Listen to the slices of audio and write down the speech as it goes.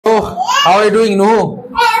How are you doing, Nuhu?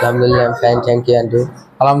 Alhamdulillah, I'm fine, thank you, and you?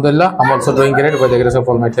 Alhamdulillah, I'm also doing great by the grace of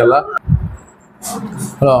Almighty Allah.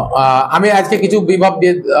 Hello, আমি আজকে কিছু বিভাব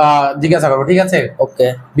দিয়ে জিজ্ঞাসা করবো, ঠিক আছে? ওকে।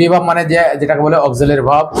 বিভাব মানে যেটাকে বলে auxiliary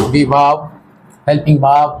verb, Bibhab, helping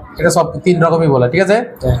verb, এটা সব তিন রকমই বলে, ঠিক আছে?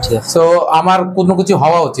 ঠিক আছে। সো আমার কোনো কিছু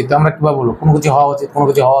হওয়া উচিত, আমরা কিভাবে বলবো? কোনো কিছু হওয়া উচিত, কোনো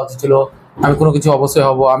কিছু হওয়া উচিত ছিল, আমি কোনো কিছু অবশ্যই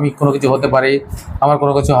হব, আমি কোনো কিছু হতে পারি, আমার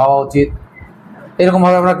কোনো কিছু হওয়া উচিত, এরকম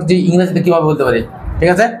ভাবে আমরা কিছু ইংরেজিতে কিভাবে বলতে পারি, ঠিক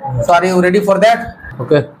আছে? So are you ready for that?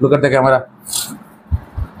 Okay, look at the camera.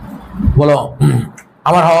 বলো,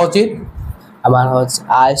 আমার হওয়া উচিত। আমার হচ্ছে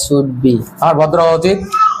আই শুড বি। আমার ভদ্র হওয়া উচিত।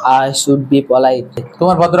 I should be polite.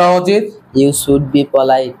 তোমার ভদ্র হওয়া উচিত। You should be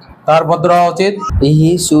polite. তার ভদ্র হওয়া উচিত।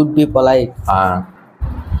 He should be polite. হ্যাঁ,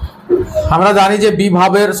 আমরা জানি যে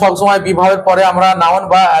বিভাবের সবসময় বিভাবের পরে আমরা নাউন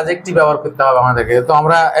বা অ্যাডজেক্টিভ ব্যবহার করতে হবে আমাদেরকে। তো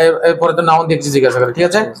আমরা এরপরে তো নাউন দেখছি জিজ্ঞাসা করে, ঠিক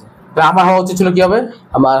আছে? তো আমার হওয়া উচিত ছিল কি হবে?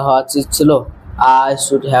 আমার হওয়া উচিত ছিল I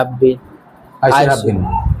should have been. I should have been.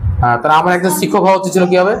 হ্যাঁ, তাহলে আমার একজন শিক্ষক হওয়া উচিত ছিল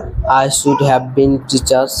কি হবে? I should have been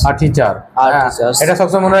teachers. R teacher. এটা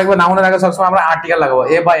সবসময় মনে রাখবে, নাউনের আগে সবসময় আমরা আর্টিকেল লাগাবো,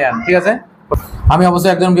 এ বাই এন, ঠিক আছে? আমি অবশ্যই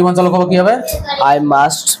একজন বিমান চালক হবো, কি হবে? I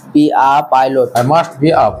must be a pilot. I must be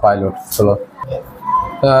a pilot. চলো,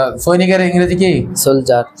 সৈনিকের ইংরেজি কি?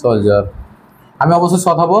 সোলজার। সোলজার। আমি অবশ্যই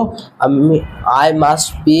সৎ হবো। I must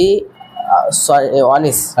be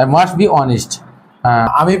honest. I must be honest.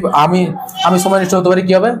 আমি আমি আমি সময়নিষ্ঠ হতে পারি,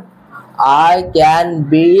 কি হবে? I can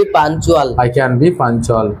be punctual. I can be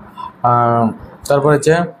punctual. তারপরে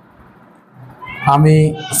হচ্ছে আমি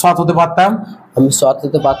সৎ হতে পারতাম। আমি সৎ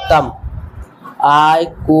হতে পারতাম। I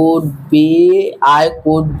could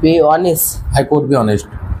be honest. I could be honest.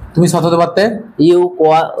 তুমি সৎ হতে পারতে। You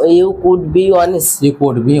could be honest. You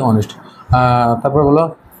could be honest. তারপরে বলো,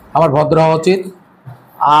 আমার ভদ্র হওয়া উচিত।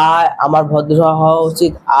 আমার ভদ্র হওয়া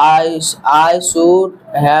উচিত।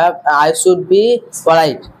 I should be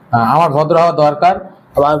polite. আমার ভদ্র হওয়া দরকার।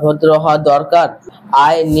 আমার ভদ্র হওয়া দরকার।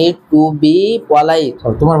 I need to be polite.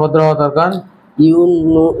 তোমার ভদ্র হওয়া দরকার। You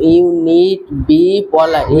need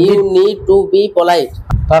to be polite.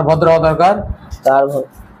 তার ভদ্র হওয়া দরকার।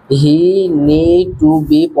 He need to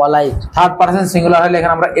be polite. Third person singular হলে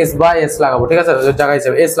এখানে আমরা এস বা এস লাগাবো, ঠিক আছে? জায়গা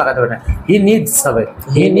হিসেবে এস লাগাতে হবে না। হি নিডস হবে।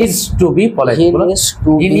 হি needs to B polite. He needs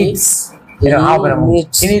to he be. Needs. এটা হবে না।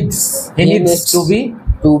 হি needs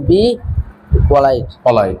to B polite.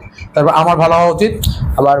 Polite. তারপর আমার ভালো হওয়া উচিত।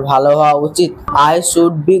 আমার ভালো হওয়া উচিত। I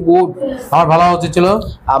should be good. আমার ভালো হওয়া উচিত ছিল।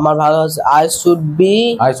 আমার ভালো I should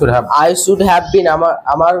have been.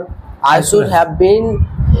 I should have been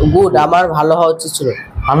good. আমার ভালো হওয়া উচিত ছিল।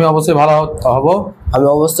 আমি অবশ্যই ভালো হব। আমি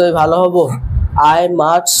অবশ্যই ভালো হব। I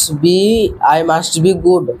must be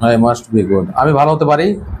good. I must be good. আমি ভালো হতে পারি।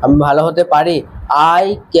 আমি ভালো হতে পারি। I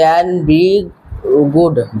can be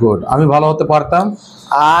good. Good. আমি ভালো হতে পারতাম।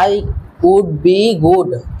 I could be good.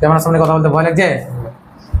 ক্যামেরার সামনে কথা বলতে ভয় লাগছে?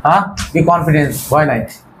 হ্যাঁ, বি কনফিডেন্স, ভয় নাই।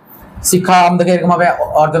 শিক্ষা আমাদেরকে এরকম ভাবে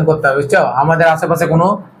অর্জন করতে হবে, বুঝছো? আমাদের আশেপাশে কোনো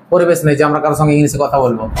পরিবেশ নেই যে আমরা কারোর সঙ্গে ইংলিশে কথা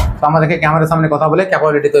বলবো। তো আমাদেরকে ক্যামেরার সামনে কথা বলে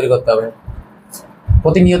ক্যাপাবিলিটি তৈরি করতে হবে।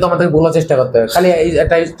 প্রতিনিয়ত আমাদেরকে বলার চেষ্টা করতে হবে। খালি এই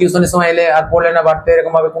একটা টিউশনের সময় এলে আর পড়লে না বাড়তে,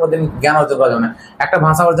 এরকম ভাবে কোনোদিন জ্ঞান অর্জন করা যাবে না। একটা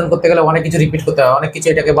ভাষা অর্জন করতে গেলে অনেক কিছু রিপিট করতে হয়, অনেক কিছু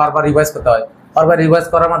এটাকে বারবার রিভাইজ করতে হয়। বারবার রিভাইজ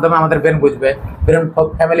করার মাধ্যমে আমাদের ব্রেন বুঝবে, ব্রেন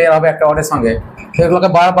ফ্যামিলিয়ার হবে একটা ওয়ার্ডের সঙ্গে। সেগুলোকে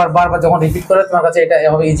বারবার যখন রিপিট করে, তোমার কাছে এটা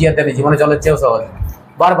হবে ইজিয়ার দেন ইজি, মানে জলের চেয়েও সহজ।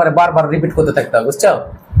 বারবার রিপিট করতে থাকতে হবে, বুঝছো?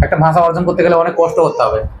 একটা ভাষা অর্জন করতে গেলে অনেক কষ্ট করতে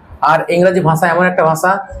হবে। আর ইংরেজি ভাষা এমন একটা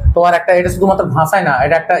ভাষা, তোমার একটা, এটা শুধুমাত্র ভাষাই না,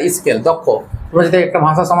 এটা একটা স্কিল, দক্ষ। তোমরা যদি একটা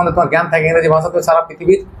ভাষা সম্বন্ধে তোমার জ্ঞান থাকে, ইংরেজি ভাষা, তুমি সারা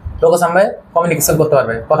পৃথিবীর লোকের সামনে কমিউনিকেশন করতে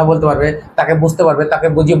পারবে, কথা বলতে পারবে, তাকে বুঝতে পারবে, তাকে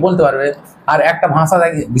বুঝিয়ে বলতে পারবে। আর একটা ভাষা,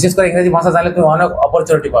 বিশেষ করে ইংরেজি ভাষা জানলে তুমি অনেক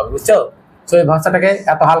অপরচুনিটি পাবে, বুঝছো? তো এই ভাষাটাকে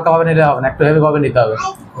এত হালকা ভাবে নিতে হবে না, একটু হেভি ভাবে নিতে হবে,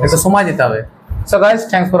 একটু সময় দিতে হবে। So guys,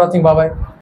 thanks for watching, bye bye.